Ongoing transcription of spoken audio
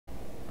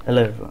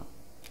Hello everyone,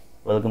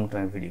 welcome to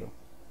my video.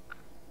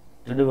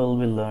 Today we will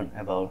learn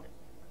about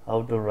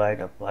how to write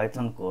a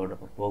Python code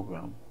of a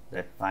program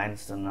that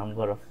finds the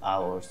number of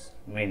hours,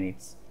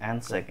 minutes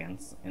and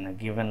seconds in a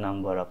given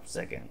number of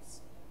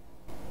seconds.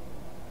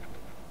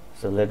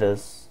 So let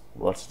us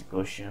watch the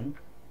question.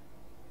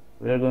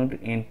 We are going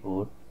to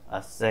input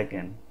a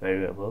second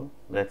variable,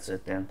 let's say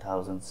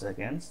 10,000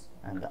 seconds,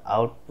 and the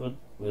output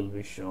will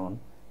be shown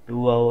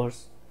 2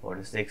 hours,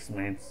 46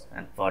 minutes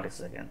and 40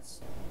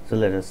 seconds. So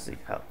let us see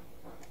how.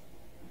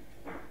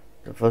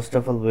 So first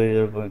of all, we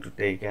are going to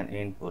take an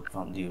input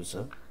from the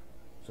user.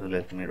 So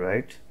let me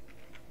write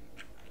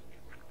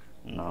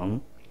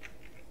num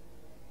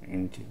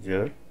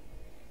integer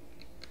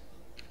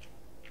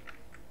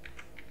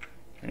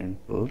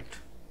input,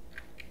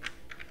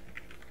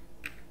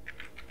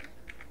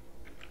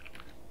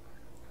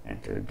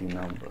 enter the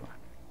number.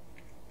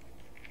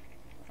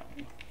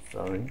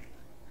 Sorry.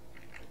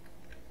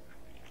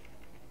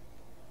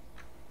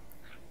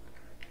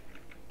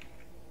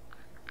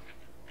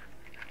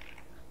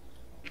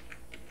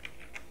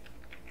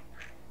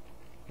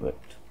 Wait.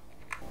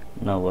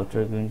 Now what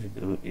we're going to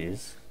do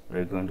is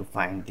we're going to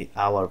find the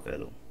hour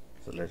value.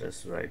 So let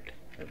us write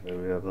a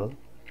variable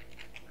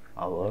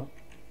hour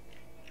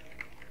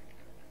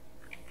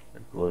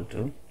equal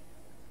to,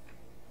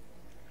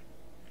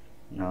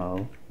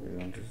 now we're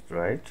going to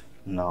write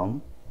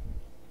num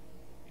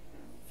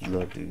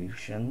float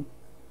division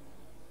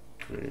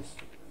trace.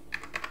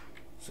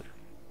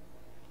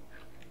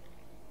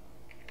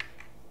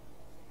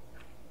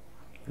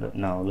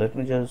 Now let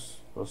me just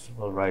first of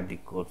all write the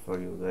code for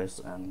you guys,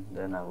 and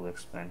then I will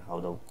explain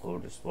how the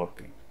code is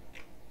working.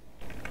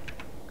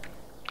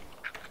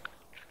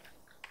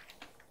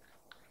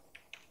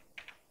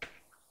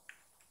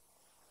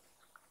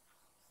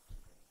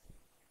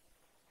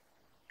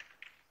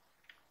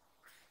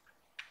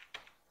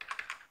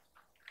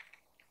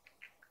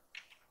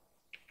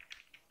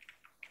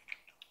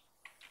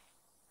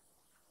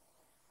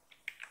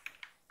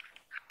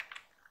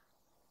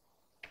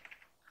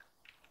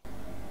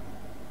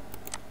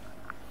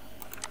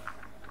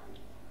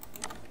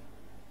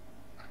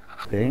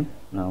 Okay,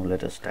 now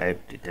let us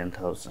type the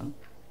 10,000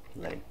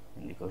 like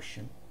in the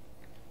question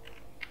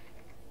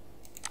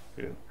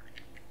here.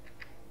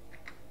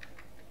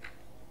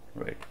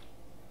 Right.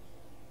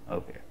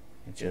 Okay,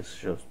 it just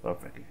shows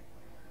perfectly.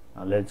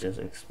 Now let's just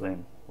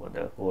explain what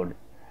the code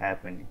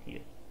happened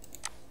here.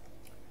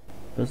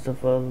 First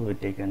of all, we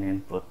take an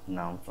input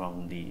now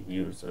from the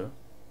user,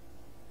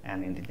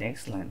 and in the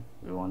next line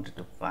we wanted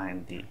to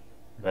find the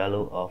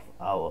value of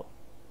hour.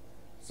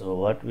 So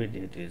what we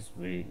did is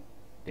we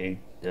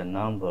take the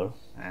number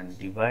and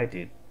divide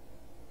it,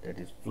 that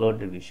is float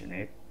division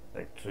it,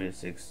 by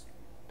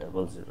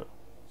 3600,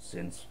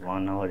 since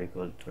 1 hour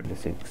equals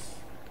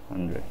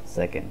 3600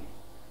 seconds.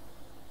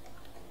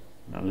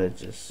 Now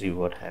let's just see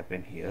what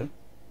happened here.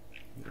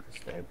 Let's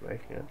type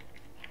right here.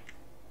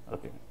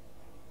 Okay,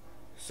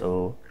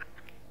 so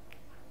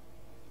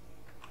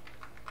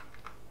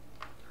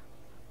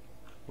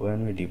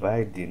when we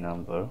divide the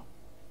number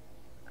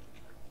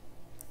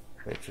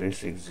by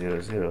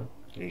 3600,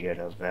 we get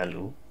a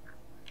value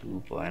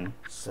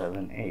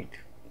 2.78,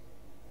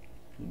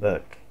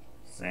 but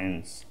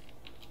since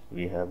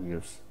we have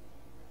used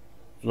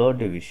float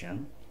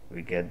division,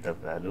 we get the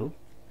value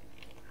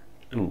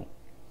 2,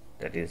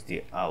 that is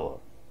the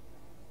hour.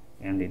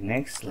 In the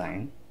next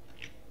line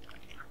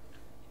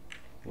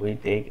we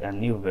take a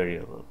new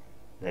variable,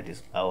 that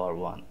is hour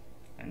 1,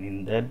 and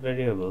in that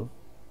variable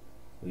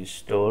we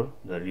store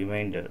the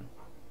remainder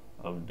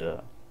of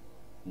the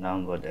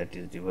number that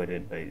is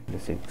divided by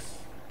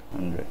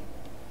 600,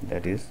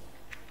 that is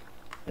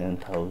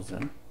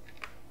 10,000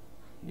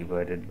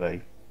 divided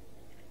by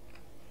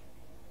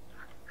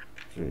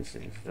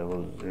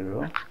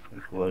 3600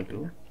 equal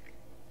to,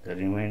 the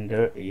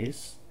remainder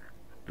is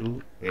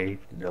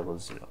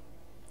 2800.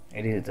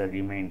 It is the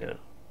remainder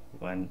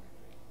when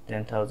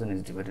 10,000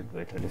 is divided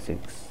by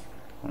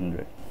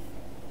 3600,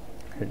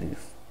 it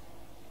is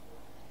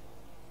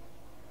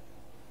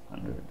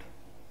 100.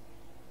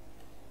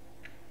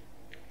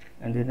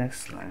 And the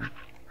next line,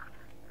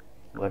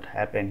 what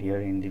happened here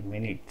in the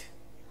minute,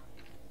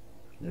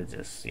 let's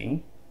just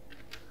see.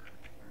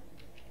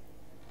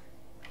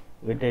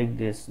 We take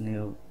this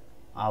new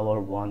hour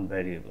 1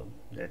 variable,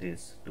 that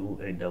is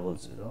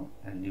 2800,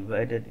 and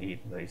divided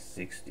it by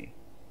 60,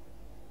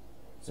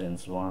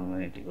 since 1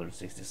 minute equals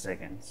 60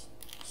 seconds.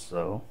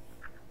 So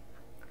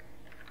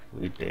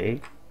we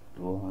take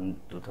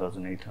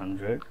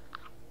 2800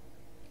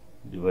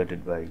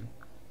 divided by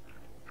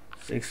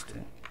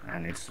 60,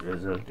 and its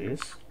result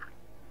is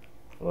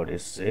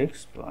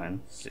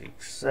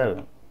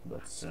 46.67,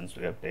 but since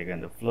we have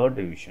taken the float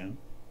division,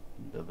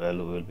 the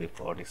value will be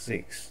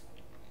 46.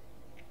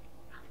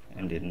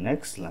 In the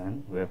next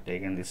line we have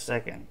taken the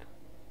second,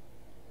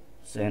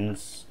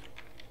 since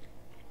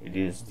it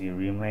is the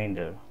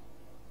remainder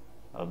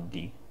of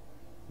the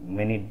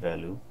minute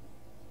value,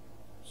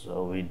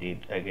 so we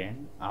did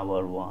again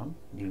hour 1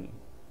 the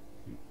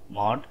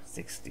mod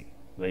 60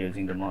 by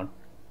using the mod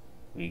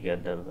we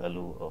get the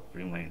value of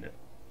remainder.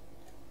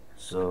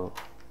 So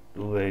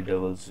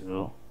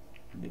 2800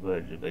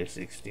 divided by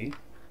 60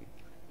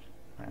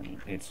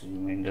 and its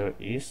remainder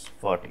is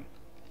 40,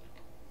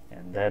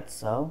 and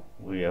that's how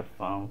we have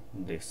found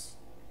this.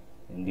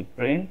 In the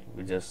print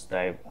we just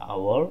type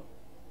hour,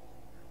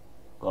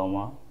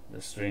 comma,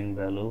 the string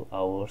value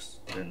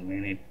hours, then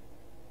minute,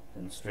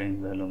 then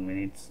string value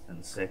minutes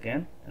and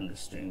second, and the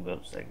string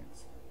value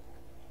seconds.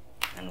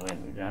 And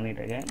when we run it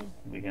again,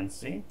 we can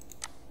see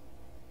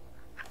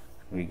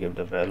we give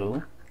the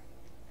value,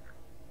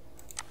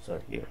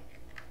 here,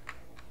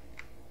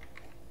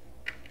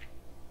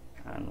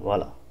 and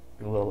voila,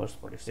 2 hours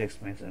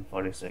 46 minutes and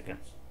 40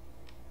 seconds.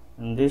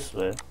 In this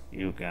way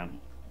you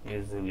can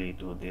easily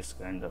do this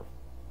kind of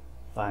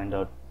find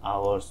out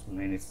hours,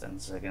 minutes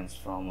and seconds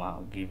from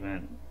a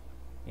given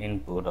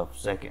input of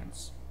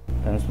seconds.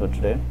 Thanks for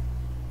today.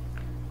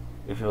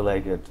 If you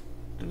like it,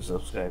 do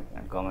subscribe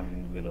and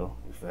comment below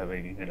if you have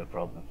any kind of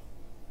problem.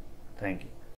 Thank you.